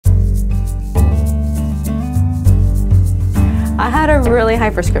I had a really high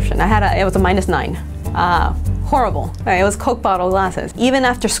prescription. It was a -9. Horrible. It was Coke bottle glasses. Even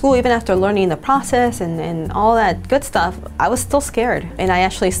after school, even after learning the process and all that good stuff, I was still scared. And I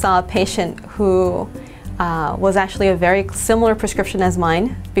actually saw a patient who was actually a very similar prescription as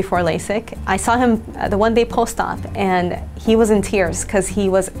mine before Lasik. I saw him the one day post-op, and he was in tears because he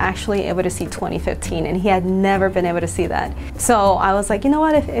was actually able to see 20/15, and he had never been able to see that. So I was like, you know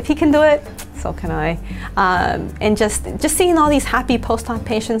what, if he can do it, so can I. And just seeing all these happy post-op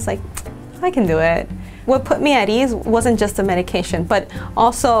patients, like, I can do it. What put me at ease wasn't just the medication, but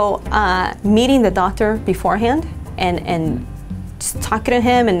also meeting the doctor beforehand and just talking to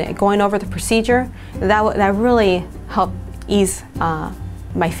him and going over the procedure. That really helped ease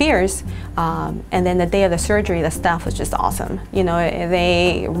my fears. And then the day of the surgery, the staff was just awesome. You know,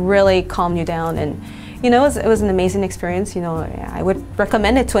 they really calmed you down, and you know, it was an amazing experience. You know, I would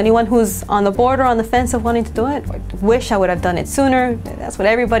recommend it to anyone who's on the border, on the fence of wanting to do it. I wish I would have done it sooner. That's what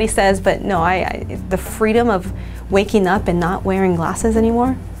everybody says, but no, the freedom of waking up and not wearing glasses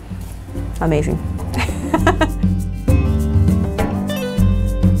anymore, amazing.